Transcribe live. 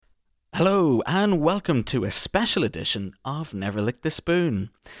Hello, and welcome to a special edition of Never Lick the Spoon.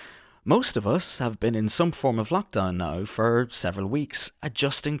 Most of us have been in some form of lockdown now for several weeks,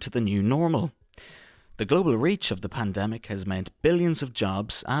 adjusting to the new normal. The global reach of the pandemic has meant billions of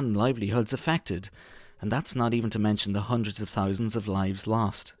jobs and livelihoods affected, and that's not even to mention the hundreds of thousands of lives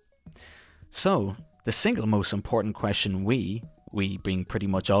lost. So, the single most important question we being pretty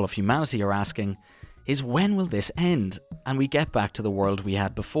much all of humanity, are asking is when will this end and we get back to the world we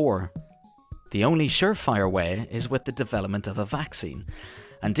had before? The only surefire way is with the development of a vaccine,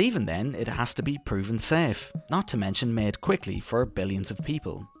 and even then it has to be proven safe, not to mention made quickly for billions of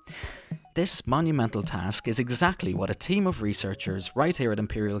people. This monumental task is exactly what a team of researchers right here at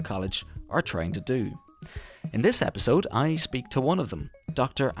Imperial College are trying to do. In this episode, I speak to one of them,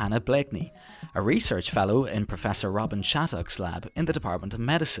 Dr. Anna Blakeney, a research fellow in Professor Robin Shattuck's lab in the Department of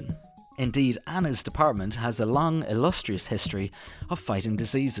Medicine. Indeed, Anna's department has a long, illustrious history of fighting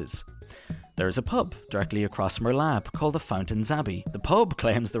diseases. There is a pub directly across from her lab called the Fountains Abbey. The pub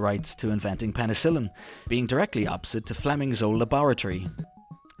claims the rights to inventing penicillin, being directly opposite to Fleming's old laboratory.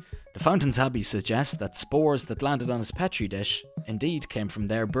 The Fountains Abbey suggests that spores that landed on his petri dish indeed came from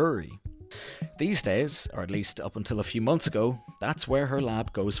their brewery. These days, or at least up until a few months ago, that's where her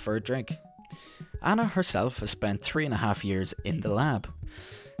lab goes for a drink. Anna herself has spent 3.5 years in the lab.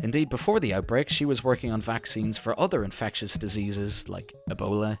 Indeed, before the outbreak, she was working on vaccines for other infectious diseases like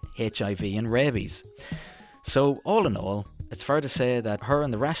Ebola, HIV and rabies. So, all in all, it's fair to say that her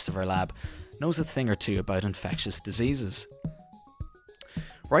and the rest of her lab knows a thing or two about infectious diseases.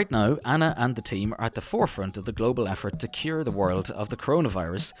 Right now, Anna and the team are at the forefront of the global effort to cure the world of the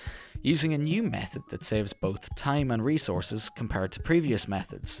coronavirus, using a new method that saves both time and resources compared to previous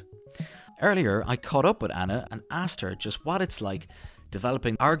methods. Earlier, I caught up with Anna and asked her just what it's like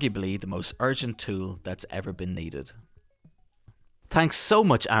developing arguably the most urgent tool that's ever been needed. Thanks so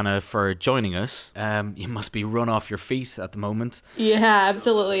much, Anna, for joining us. You must be run off your feet at the moment. Yeah,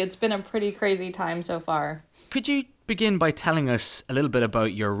 absolutely. It's been a pretty crazy time so far. Could you begin by telling us a little bit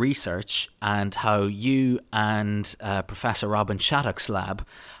about your research and how you and Professor Robin Shattuck's lab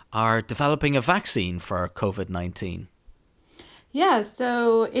are developing a vaccine for COVID-19? Yeah,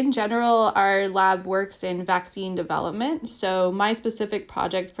 so in general, our lab works in vaccine development. So my specific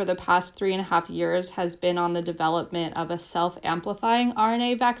project for the past 3.5 years has been on the development of a self-amplifying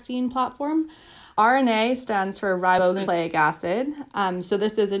RNA vaccine platform. RNA stands for ribonucleic acid. So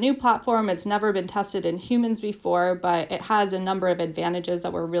this is a new platform. It's never been tested in humans before, but it has a number of advantages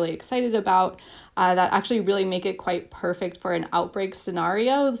that we're really excited about that actually really make it quite perfect for an outbreak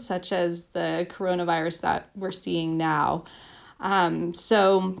scenario, such as the coronavirus that we're seeing now.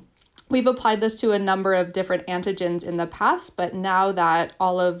 So we've applied this to a number of different antigens in the past, but now that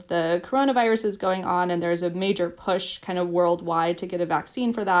all of the coronavirus is going on and there's a major push kind of worldwide to get a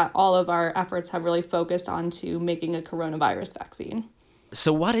vaccine for that, all of our efforts have really focused onto making a coronavirus vaccine.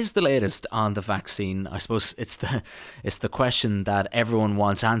 So what is the latest on the vaccine? I suppose it's the question that everyone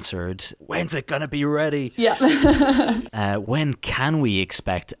wants answered. When's it going to be ready? Yeah. When can we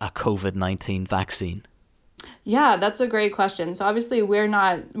expect a COVID-19 vaccine? Yeah, that's a great question. So obviously we're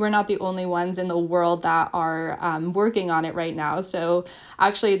not the only ones in the world that are working on it right now. So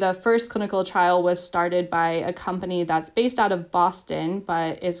actually the first clinical trial was started by a company that's based out of Boston,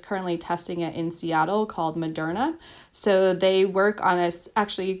 but is currently testing it in Seattle called Moderna. So they work on a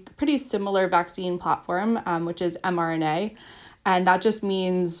actually pretty similar vaccine platform, which is mRNA. And that just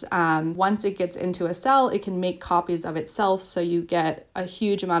means once it gets into a cell, it can make copies of itself. So you get a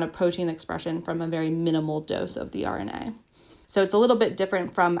huge amount of protein expression from a very minimal dose of the RNA. So it's a little bit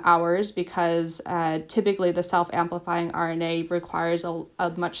different from ours because typically the self-amplifying RNA requires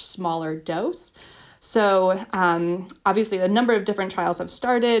a much smaller dose. So obviously a number of different trials have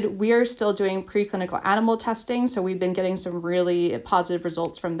started. We are still doing preclinical animal testing. So we've been getting some really positive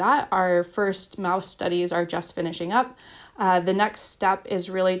results from that. Our first mouse studies are just finishing up. The next step is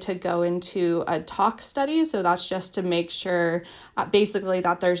really to go into a tox study. So that's just to make sure basically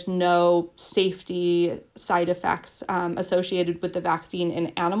that there's no safety side effects associated with the vaccine in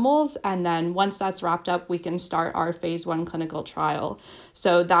animals. And then once that's wrapped up, we can start our phase 1 clinical trial.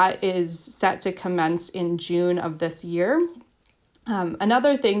 So that is set to commence in June of this year.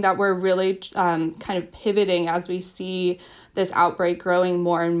 Another thing that we're really kind of pivoting as we see this outbreak growing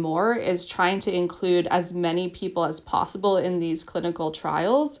more and more is trying to include as many people as possible in these clinical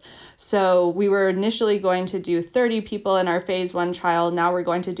trials. So we were initially going to do 30 people in our phase 1 trial. Now we're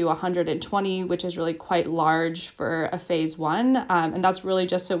going to do 120, which is really quite large for a phase 1. And that's really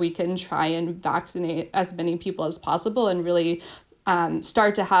just so we can try and vaccinate as many people as possible and really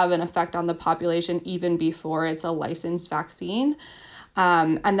start to have an effect on the population even before it's a licensed vaccine.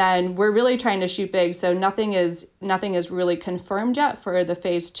 And then we're really trying to shoot big. So nothing is really confirmed yet for the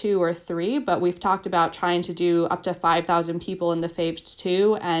phase 2 or 3, but we've talked about trying to do up to 5,000 people in the phase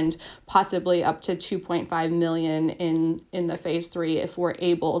 2 and possibly up to 2.5 million in the phase 3 if we're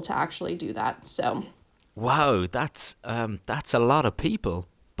able to actually do that. So wow, that's a lot of people.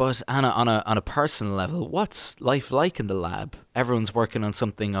 But Anna, on a personal level, what's life like in the lab? Everyone's working on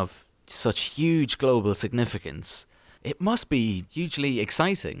something of such huge global significance. It must be hugely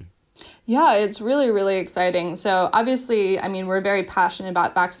exciting. Yeah, it's really, really exciting. So obviously, I mean, we're very passionate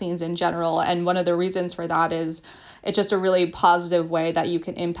about vaccines in general. And one of the reasons for that is it's just a really positive way that you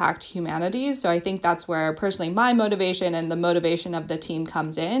can impact humanity. So I think that's where personally my motivation and the motivation of the team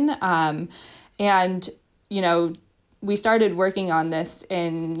comes in. And, you know, we started working on this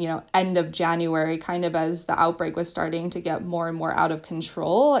in, end of January, kind of as the outbreak was starting to get more and more out of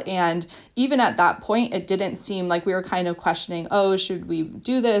control. And even at that point, it didn't seem like we were kind of questioning, oh, should we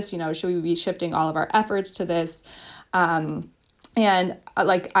do this? Should we be shifting all of our efforts to this? And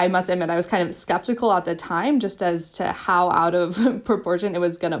I must admit, I was kind of skeptical at the time just as to how out of proportion it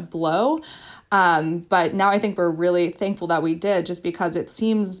was going to blow. But now I think we're really thankful that we did, just because it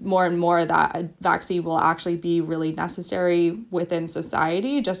seems more and more that a vaccine will actually be really necessary within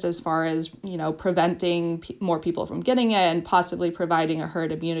society, just as far as, preventing more people from getting it and possibly providing a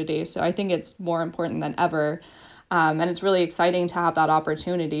herd immunity. So I think it's more important than ever. And it's really exciting to have that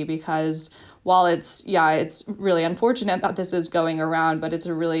opportunity because while it's really unfortunate that this is going around, but it's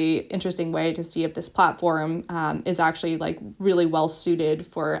a really interesting way to see if this platform is actually really well suited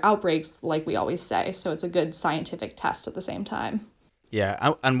for outbreaks, like we always say. So it's a good scientific test at the same time.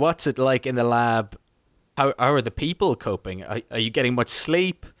 Yeah. And what's it like in the lab? How are the people coping? Are you getting much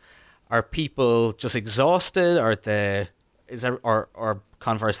sleep? Are people just exhausted? Or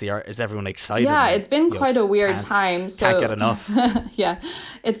conversely, is everyone excited? Yeah, it's been quite a weird time. So can't get enough. Yeah,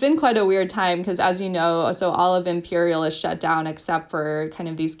 it's been quite a weird time because, as you know, so all of Imperial is shut down except for kind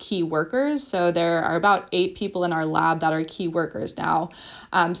of these key workers. So there are about 8 people in our lab that are key workers now.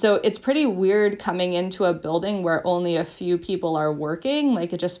 So it's pretty weird coming into a building where only a few people are working.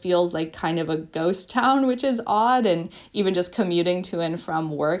 It just feels like kind of a ghost town, which is odd. And even just commuting to and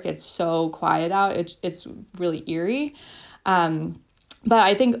from work, it's so quiet out. It's really eerie. But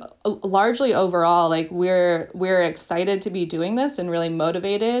I think largely overall, we're excited to be doing this and really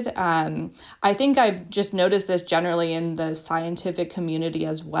motivated. I think I've just noticed this generally in the scientific community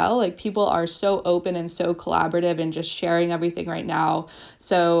as well. People are so open and so collaborative and just sharing everything right now.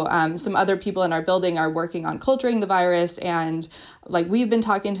 So some other people in our building are working on culturing the virus, and we've been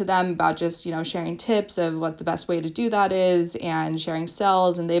talking to them about just, sharing tips of what the best way to do that is and sharing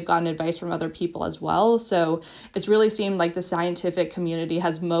cells, and they've gotten advice from other people as well. So it's really seemed like the scientific community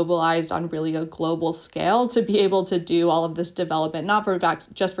has mobilized on really a global scale to be able to do all of this development, not for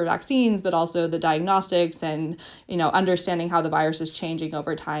just for vaccines, but also the diagnostics and, understanding how the virus is changing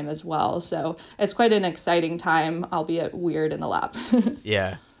over time as well. So it's quite an exciting time, albeit weird in the lab.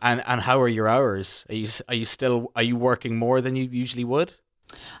 Yeah. And how are your hours? Are you working more than you usually would?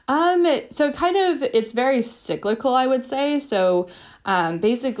 So kind of, it's very cyclical, I would say. So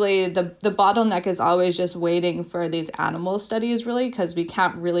basically the bottleneck is always just waiting for these animal studies, really, because we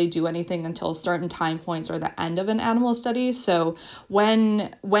can't really do anything until certain time points or the end of an animal study. So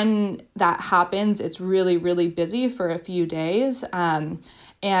when that happens, it's really, really busy for a few days.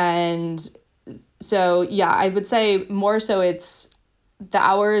 And so, yeah, I would say more so the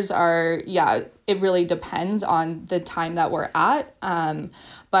hours are, it really depends on the time that we're at.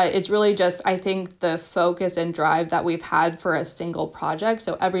 But it's really just, I think, the focus and drive that we've had for a single project.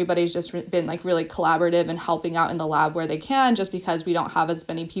 So everybody's just been really collaborative and helping out in the lab where they can, just because we don't have as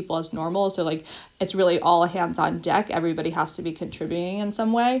many people as normal. So it's really all hands on deck. Everybody has to be contributing in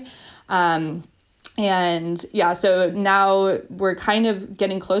some way. And yeah, so now we're kind of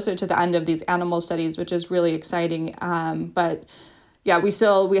getting closer to the end of these animal studies, which is really exciting. But yeah, we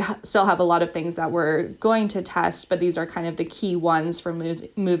still have a lot of things that we're going to test, but these are kind of the key ones for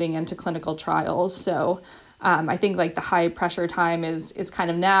moving into clinical trials. So I think the high pressure time is kind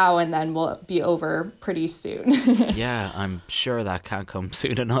of now, and then we'll be over pretty soon. Yeah, I'm sure that can't come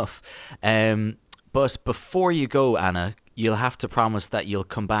soon enough. But before you go, Anna, you'll have to promise that you'll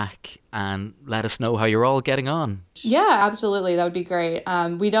come back and let us know how you're all getting on. Yeah, absolutely. That would be great.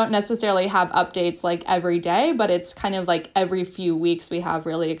 We don't necessarily have updates every day, but it's kind of every few weeks we have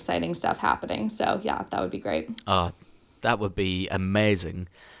really exciting stuff happening. So yeah, that would be great. Oh, that would be amazing.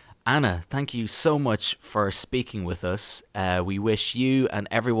 Anna, thank you so much for speaking with us. We wish you and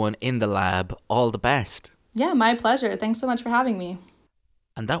everyone in the lab all the best. Yeah, my pleasure. Thanks so much for having me.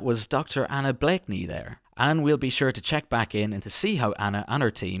 And that was Dr. Anna Blakeney there. And we'll be sure to check back in and to see how Anna and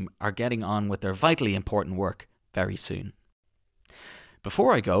her team are getting on with their vitally important work very soon.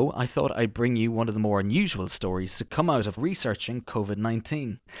 Before I go, I thought I'd bring you one of the more unusual stories to come out of researching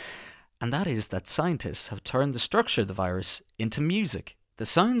COVID-19. And that is that scientists have turned the structure of the virus into music. The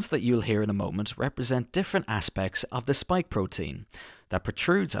sounds that you'll hear in a moment represent different aspects of the spike protein that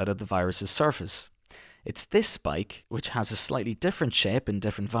protrudes out of the virus's surface. It's this spike, which has a slightly different shape in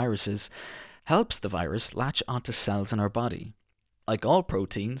different viruses, helps the virus latch onto cells in our body. Like all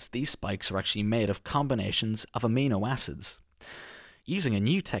proteins, these spikes are actually made of combinations of amino acids. Using a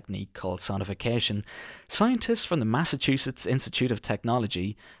new technique called sonification, scientists from the Massachusetts Institute of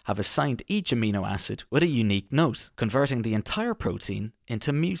Technology have assigned each amino acid with a unique note, converting the entire protein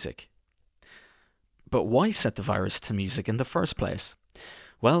into music. But why set the virus to music in the first place?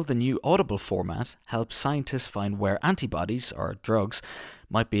 Well, the new Audible format helps scientists find where antibodies, or drugs,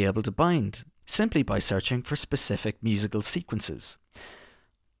 might be able to bind, simply by searching for specific musical sequences.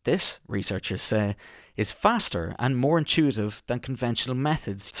 This, researchers say, is faster and more intuitive than conventional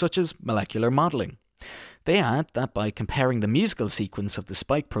methods such as molecular modelling. They add that by comparing the musical sequence of the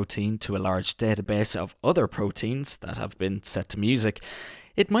spike protein to a large database of other proteins that have been set to music,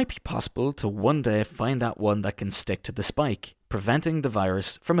 it might be possible to one day find that one that can stick to the spike, preventing the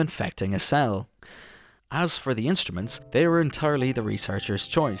virus from infecting a cell. As for the instruments, they were entirely the researchers'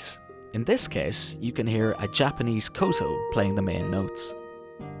 choice. In this case, you can hear a Japanese koto playing the main notes.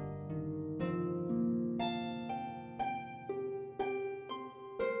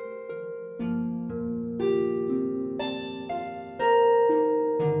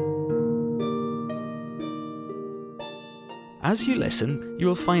 As you listen, you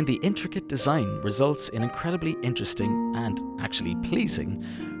will find the intricate design results in incredibly interesting and actually pleasing,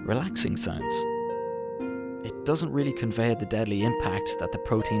 relaxing sounds. It doesn't really convey the deadly impact that the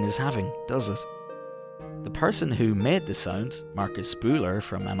protein is having, does it? The person who made the sound, Marcus Spuler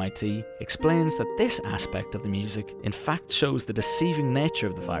from MIT, explains that this aspect of the music in fact shows the deceiving nature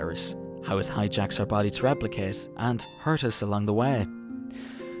of the virus, how it hijacks our body to replicate and hurt us along the way.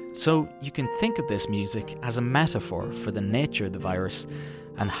 So you can think of this music as a metaphor for the nature of the virus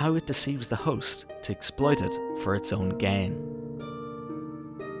and how it deceives the host to exploit it for its own gain.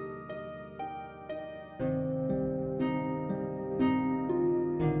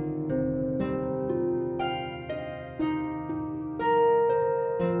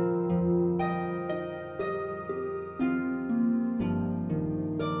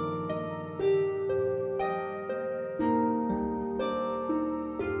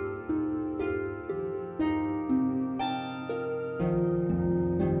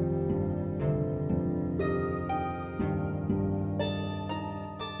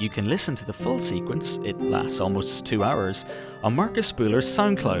 You can listen to the full sequence, it lasts almost 2 hours, on Marcus Spuler's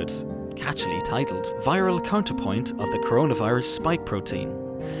SoundCloud, catchily titled Viral Counterpoint of the Coronavirus Spike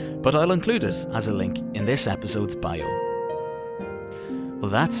Protein, but I'll include it as a link in this episode's bio.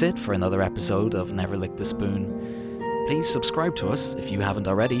 Well, that's it for another episode of Never Lick the Spoon. Please subscribe to us if you haven't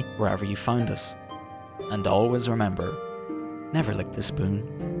already, wherever you found us. And always remember, never lick the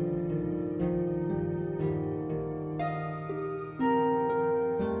spoon.